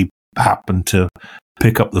 That lady happened to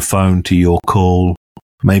pick up the phone to your call,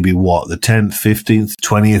 maybe the 10th, 15th,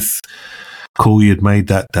 20th call you'd made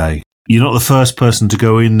that day. You're not the first person to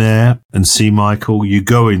go in there and see Michael. You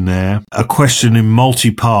go in there. A question in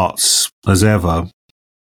multi-parts as ever.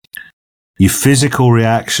 Your physical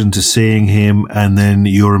reaction to seeing him and then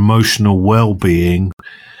your emotional well-being,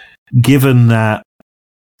 given that,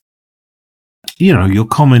 you know, your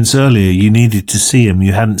comments earlier, you needed to see him.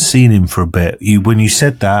 You hadn't seen him for a bit. When you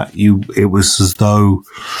said that, it was as though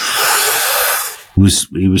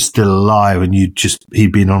he was still alive and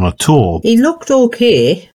he'd been on a tour. He looked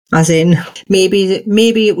okay. As in,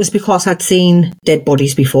 maybe it was because I'd seen dead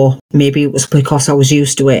bodies before. Maybe it was because I was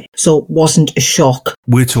used to it. So it wasn't a shock.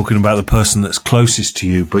 We're talking about the person that's closest to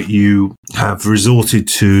you, but you have resorted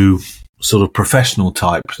to sort of professional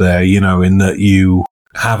type there, you know, in that you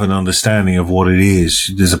have an understanding of what it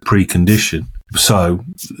is. There's a precondition. So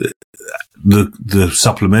the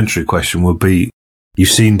supplementary question would be, you've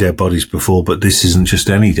seen dead bodies before, but this isn't just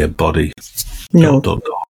any dead body. No.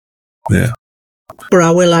 Yeah. But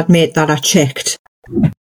I will admit that I checked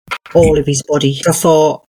all of his body. I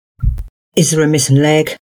thought, is there a missing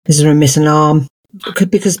leg? Is there a missing arm?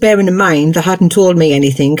 Because bearing in mind, they hadn't told me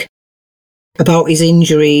anything about his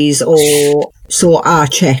injuries, or so I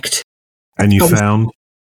checked. And you found?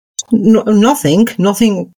 Nothing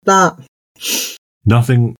that...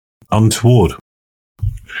 Nothing untoward?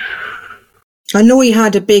 I know he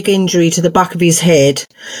had a big injury to the back of his head,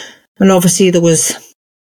 and obviously there was...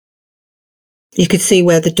 You could see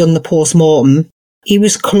where they'd done the post-mortem. He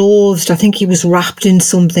was clothed. I think he was wrapped in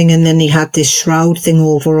something, and then he had this shroud thing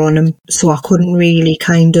over on him. So I couldn't really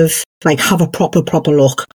kind of have a proper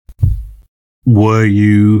look. Were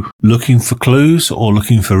you looking for clues or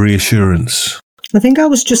looking for reassurance? I think I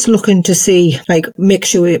was just looking to see, make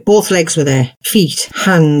sure both legs were there. Feet,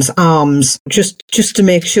 hands, arms, just to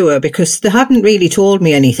make sure, because they hadn't really told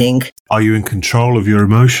me anything. Are you in control of your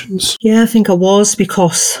emotions? Yeah, I think I was,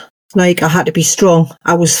 because... I had to be strong.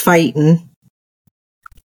 I was fighting.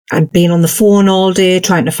 I'd been on the phone all day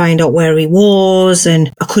trying to find out where he was, and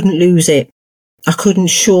I couldn't lose it. I couldn't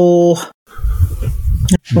show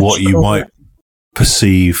what you might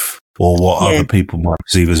perceive, or what other people might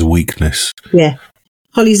perceive as a weakness. Yeah.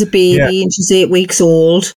 Holly's a baby and she's 8 weeks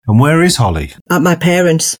old. And where is Holly? At my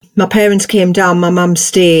parents'. My parents came down, my mum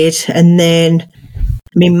stayed, and then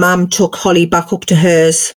my mum took Holly back up to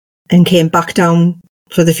hers and came back down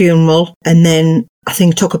for the funeral, and then I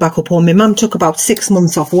think took her back up home. My mum took about 6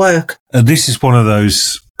 months off work. This is one of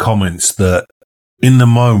those comments that in the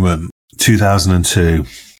moment, 2002,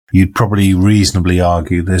 you'd probably reasonably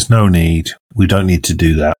argue there's no need. We don't need to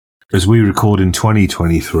do that. As we record in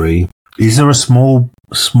 2023, is there a small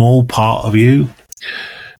part of you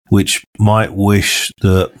which might wish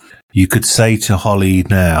that you could say to Holly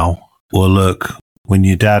now, well, look, when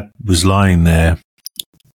your dad was lying there,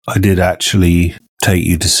 I did actually take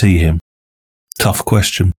you to see him? Tough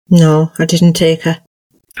question. No, I didn't take her.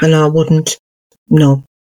 And I wouldn't. No.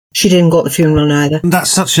 She didn't go to the funeral neither.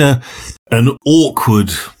 That's such an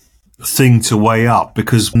awkward thing to weigh up,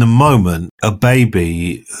 because in the moment, a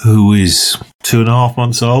baby who is 2.5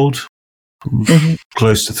 months old,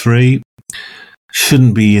 close to 3,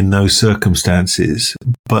 shouldn't be in those circumstances.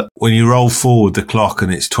 But when you roll forward the clock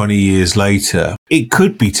and it's 20 years later, it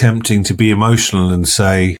could be tempting to be emotional and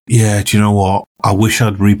say, yeah, do you know what? I wish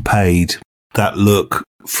I'd repaid that look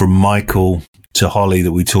from Michael to Holly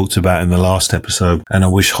that we talked about in the last episode. And I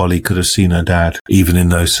wish Holly could have seen her dad, even in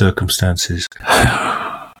those circumstances.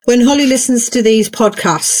 When Holly listens to these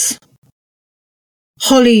podcasts,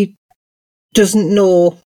 Holly doesn't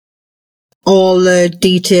know all the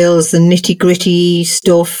details, the nitty gritty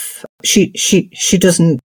stuff. She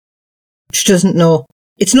doesn't know.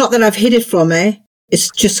 It's not that I've hid it from her. It's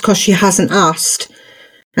just because she hasn't asked.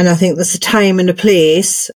 And I think there's a time and a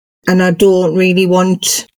place, and I don't really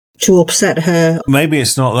want to upset her. Maybe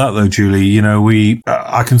it's not that though, Julie. You know,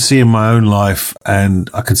 I can see in my own life, and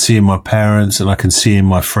I can see in my parents, and I can see in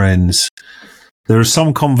my friends, there are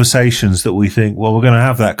some conversations that we think, well, we're going to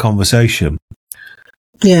have that conversation.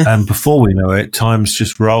 Yeah. And before we know it, time's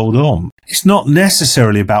just rolled on. It's not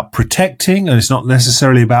necessarily about protecting, and it's not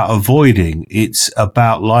necessarily about avoiding. It's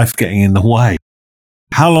about life getting in the way.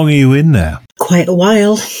 How long are you in there? Quite a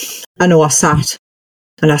while. I know I sat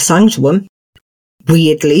and I sang to him.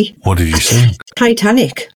 Weirdly. What did you sing?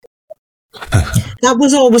 Titanic. That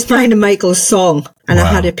was always mine and Michael's song, and Wow.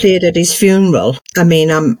 I had it played at his funeral. I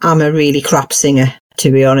mean, I'm a really crap singer,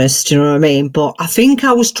 to be honest, you know what I mean? But I think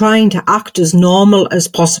I was trying to act as normal as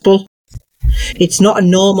possible. It's not a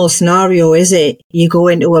normal scenario, is it? You go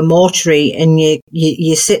into a mortuary and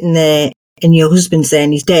you're sitting there and your husband's there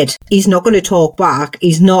and he's dead. He's not going to talk back.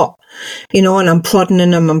 He's not, you know, and I'm prodding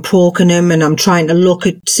him, I'm poking him, and I'm trying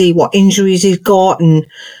to see what injuries he's got, and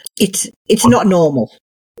it's not normal.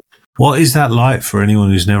 What is that like for anyone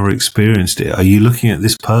who's never experienced it? Are you looking at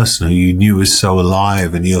this person who you knew was so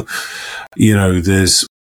alive, and is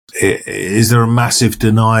there a massive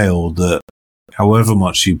denial that however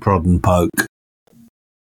much you prod and poke,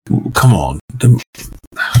 come on,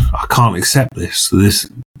 I can't accept this.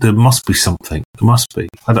 There must be something. There must be.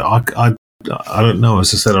 I don't know.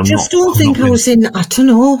 As I said, I just don't think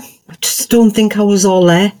I was all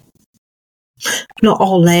there. Not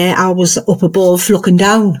all there. I was up above looking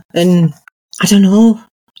down, and I don't know.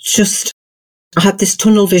 It's just, I had this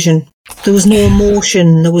tunnel vision. There was no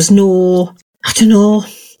emotion. There was no, I don't know.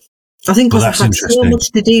 I think because I had so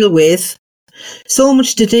much to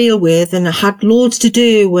deal with, and I had loads to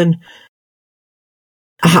do, and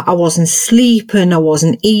I wasn't sleeping, I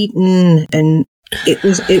wasn't eating, and it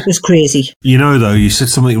was crazy. You know, though, you said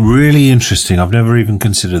something really interesting. I've never even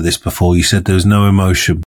considered this before. You said there was no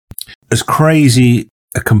emotion. As crazy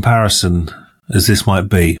a comparison as this might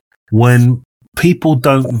be, when people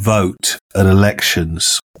don't vote at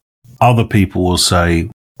elections, other people will say,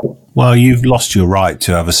 well, you've lost your right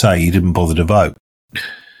to have a say. You didn't bother to vote.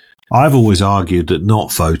 I've always argued that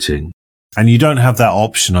not voting, and you don't have that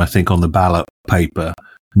option, I think, on the ballot paper,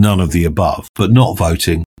 none of the above, but not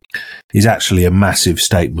voting is actually a massive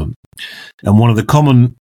statement. And one of the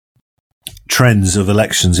common trends of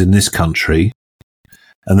elections in this country,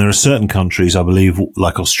 and there are certain countries, I believe,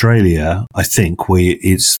 like Australia, I think, where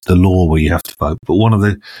it's the law where you have to vote. But one of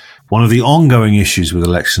the ongoing issues with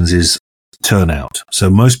elections is turnout.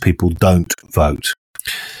 So most people don't vote.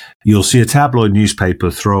 You'll see a tabloid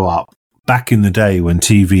newspaper throw up, back in the day when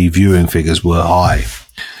TV viewing figures were high,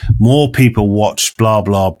 more people watched blah,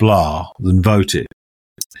 blah, blah than voted.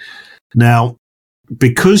 Now,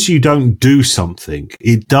 because you don't do something,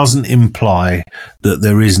 it doesn't imply that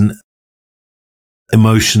there isn't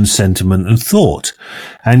emotion, sentiment, and thought.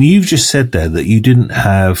 And you've just said there that you didn't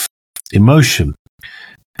have emotion.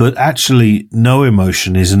 But actually, no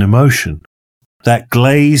emotion is an emotion. That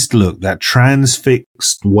glazed look, that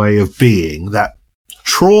transfixed way of being, that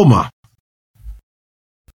trauma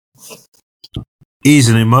is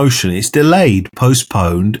an emotion. It's delayed,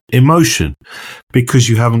 postponed emotion because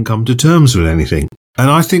you haven't come to terms with anything. And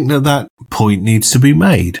I think that point needs to be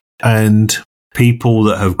made. And people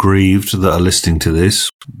that have grieved that are listening to this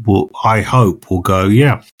I hope will go,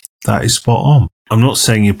 yeah, that is spot on. I'm not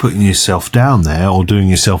saying you're putting yourself down there or doing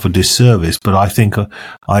yourself a disservice, but I think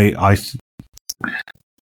I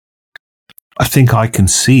think I can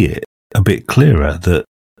see it a bit clearer that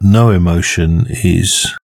no emotion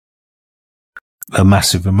is a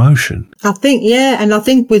massive emotion. I think, and I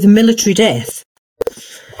think with military death,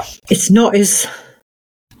 it's not as...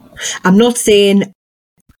 I'm not saying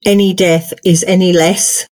any death is any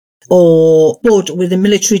less, but with a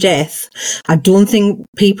military death, I don't think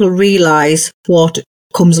people realise what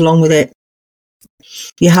comes along with it.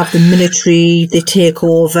 You have the military, they take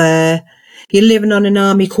over, you're living on an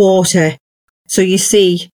army quarter, so you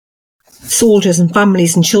see soldiers and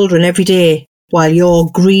families and children every day while you're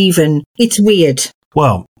grieving. It's weird.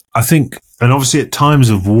 Well, I think, and obviously at times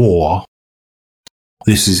of war,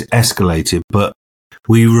 this is escalated, but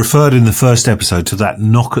we referred in the first episode to that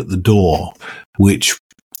knock at the door, which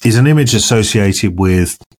is an image associated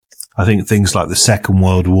with, I think, things like the Second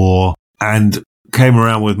World War, and came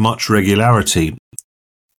around with much regularity.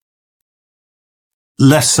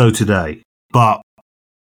 Less so today, but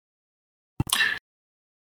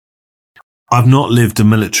I've not lived a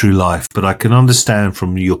military life, but I can understand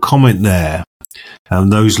from your comment there,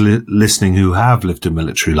 and those listening who have lived a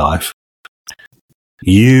military life,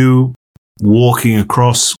 you walking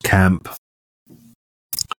across camp.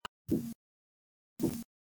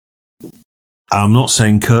 I'm not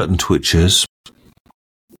saying curtain twitchers.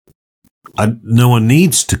 No one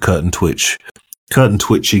needs to curtain twitch. Curtain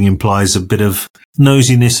twitching implies a bit of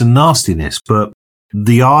nosiness and nastiness, but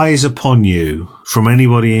the eyes upon you from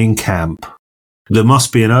anybody in camp, there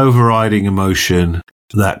must be an overriding emotion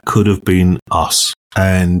that could have been us.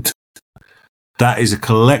 And that is a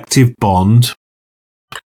collective bond,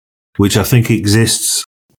 which I think exists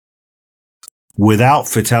without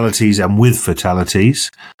fatalities and with fatalities.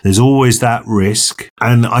 There's always that risk.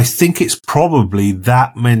 And I think it's probably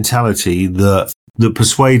that mentality that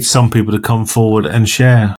persuades some people to come forward and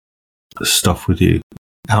share the stuff with you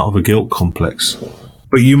out of a guilt complex.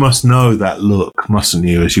 But you must know that look, mustn't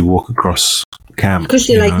you, as you walk across camp? Because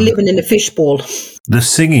you're like living in a fishbowl. The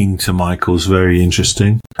singing to Michael's very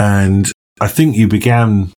interesting. And I think you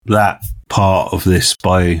began that part of this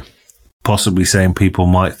by possibly saying people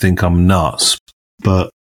might think I'm nuts,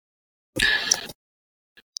 but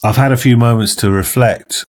I've had a few moments to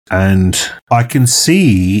reflect, and I can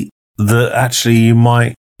see that actually you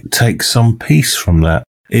might take some peace from that.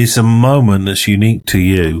 It's a moment that's unique to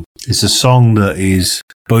you. It's a song that is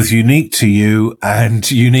both unique to you and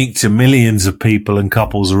unique to millions of people and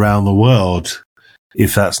couples around the world,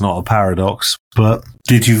 if that's not a paradox. But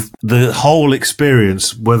the whole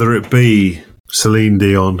experience, whether it be Celine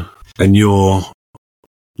Dion and your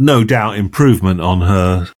no doubt improvement on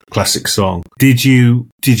her classic song, did you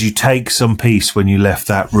take some peace when you left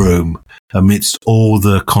that room amidst all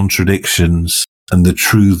the contradictions and the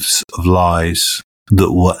truths of lies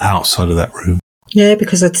that were outside of that room? Yeah,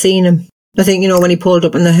 because I'd seen him. I think, when he pulled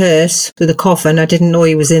up in the hearse with the coffin, I didn't know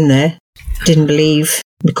he was in there. Didn't believe,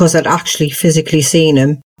 because I'd actually physically seen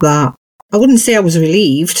him, that I wouldn't say I was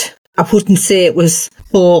relieved. I wouldn't say it was,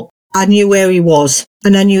 but I knew where he was,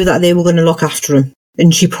 and I knew that they were going to look after him.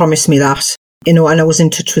 And she promised me that, and I was in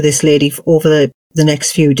touch with this lady over the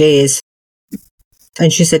next few days.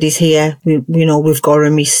 And she said, he's here, we've got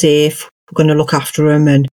him, he's safe, we're going to look after him,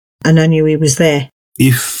 and I knew he was there.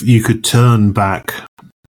 If you could turn back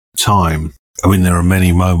time, there are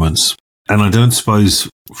many moments, and I don't suppose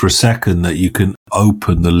for a second that you can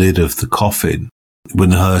open the lid of the coffin when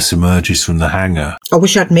the hearse emerges from the hangar. I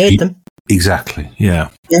wish I'd made them. Exactly, yeah.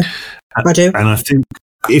 Yeah, I do. And I think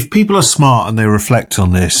if people are smart and they reflect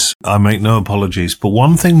on this, I make no apologies. But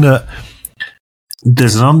one thing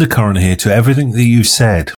there's an undercurrent here to everything that you've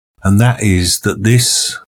said, and that is that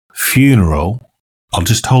this funeral, I'll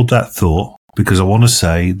just hold that thought, because I want to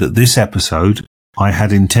say that this episode I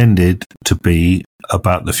had intended to be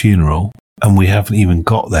about the funeral, and we haven't even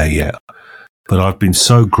got there yet. But I've been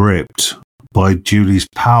so gripped by Julie's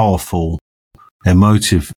powerful,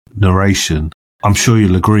 emotive narration, I'm sure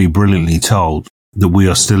you'll agree, brilliantly told, that we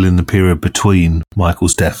are still in the period between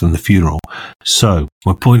Michael's death and the funeral. So,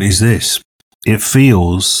 my point is this. It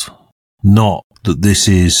feels not that this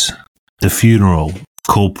is the funeral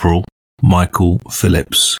Corporal Michael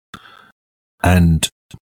Phillips and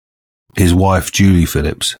his wife Julie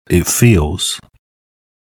Phillips. It feels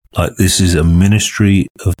like this is a Ministry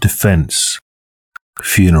of Defence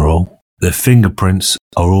funeral. Their fingerprints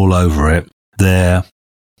are all over it. Their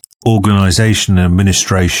organisation and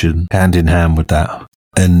administration hand in hand with that.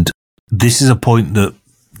 And this is a point that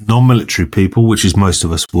non-military people, which is most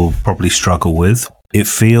of us, will probably struggle with. It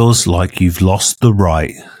feels like you've lost the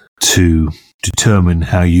right to determine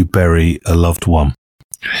how you bury a loved one.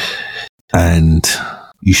 And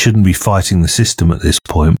you shouldn't be fighting the system at this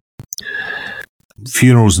point.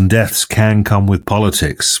 Funerals and deaths can come with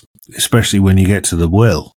politics, especially when you get to the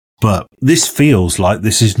will. But this feels like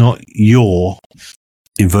this is not your,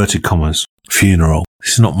 inverted commas, funeral.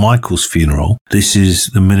 This is not Michael's funeral. This is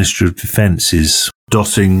the Ministry of Defence is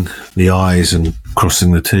dotting the I's and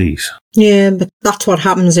crossing the T's. Yeah, but that's what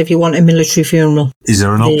happens if you want a military funeral. Is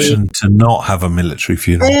there an option to not have a military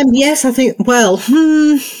funeral? Yes, I think,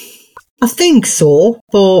 I think so.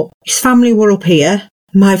 But his family were up here.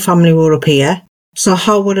 My family were up here. So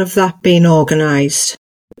how would have that been organised?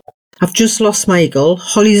 I've just lost Michael.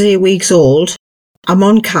 Holly's 8 weeks old. I'm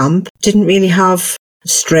on camp. Didn't really have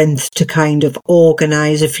strength to kind of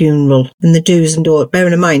organise a funeral and the do's and don'ts.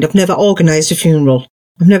 Bearing in mind, I've never organised a funeral.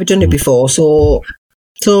 I've never done it before. So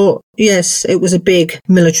yes, it was a big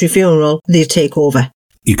military funeral. They take over.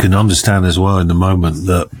 You can understand as well in the moment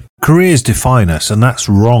that careers define us, and that's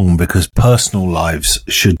wrong because personal lives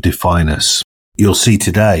should define us. You'll see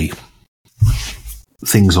today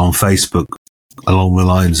things on Facebook along the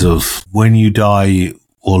lines of, when you die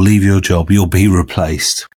or leave your job, you'll be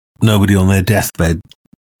replaced. Nobody on their deathbed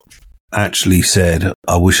actually said,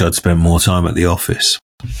 I wish I'd spent more time at the office.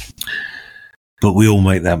 But we all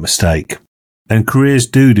make that mistake. And careers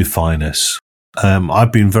do define us.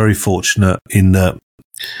 I've been very fortunate in that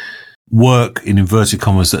work, in inverted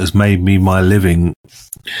commas, that has made me my living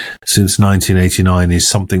since 1989 is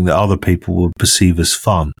something that other people would perceive as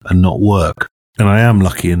fun and not work. And I am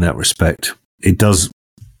lucky in that respect. It does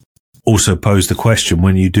also pose the question,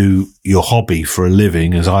 when you do your hobby for a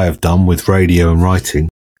living, as I have done with radio and writing,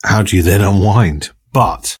 how do you then unwind?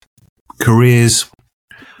 But careers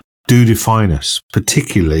do define us,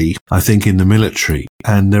 particularly, I think, in the military.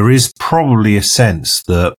 And there is probably a sense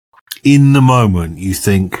that in the moment you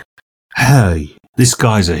think, hey, this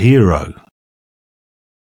guy's a hero.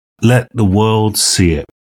 Let the world see it.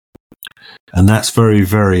 And that's very,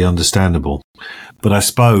 very understandable. But I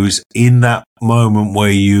suppose in that moment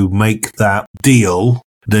where you make that deal,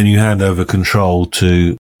 then you hand over control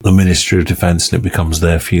to the Ministry of Defence and it becomes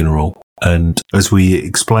their funeral. And as we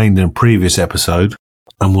explained in a previous episode,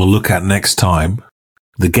 and we'll look at next time,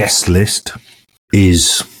 the guest list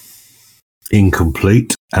is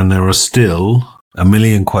incomplete and there are still a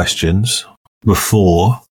million questions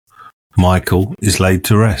before Michael is laid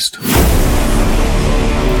to rest.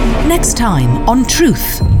 Next time on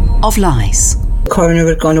Truth of Lies. The coroner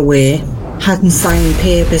had gone away, hadn't signed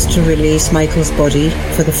papers to release Michael's body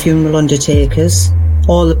for the funeral undertakers.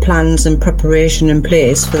 All the plans and preparation in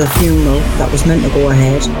place for the funeral that was meant to go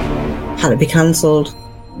ahead had to be cancelled.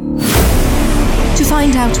 To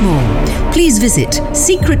find out more, please visit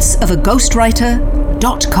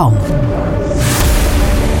secretsofagghostwriter.com.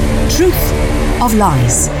 Truth of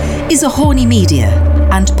Lies is a Horny Media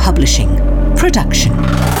and Publishing production.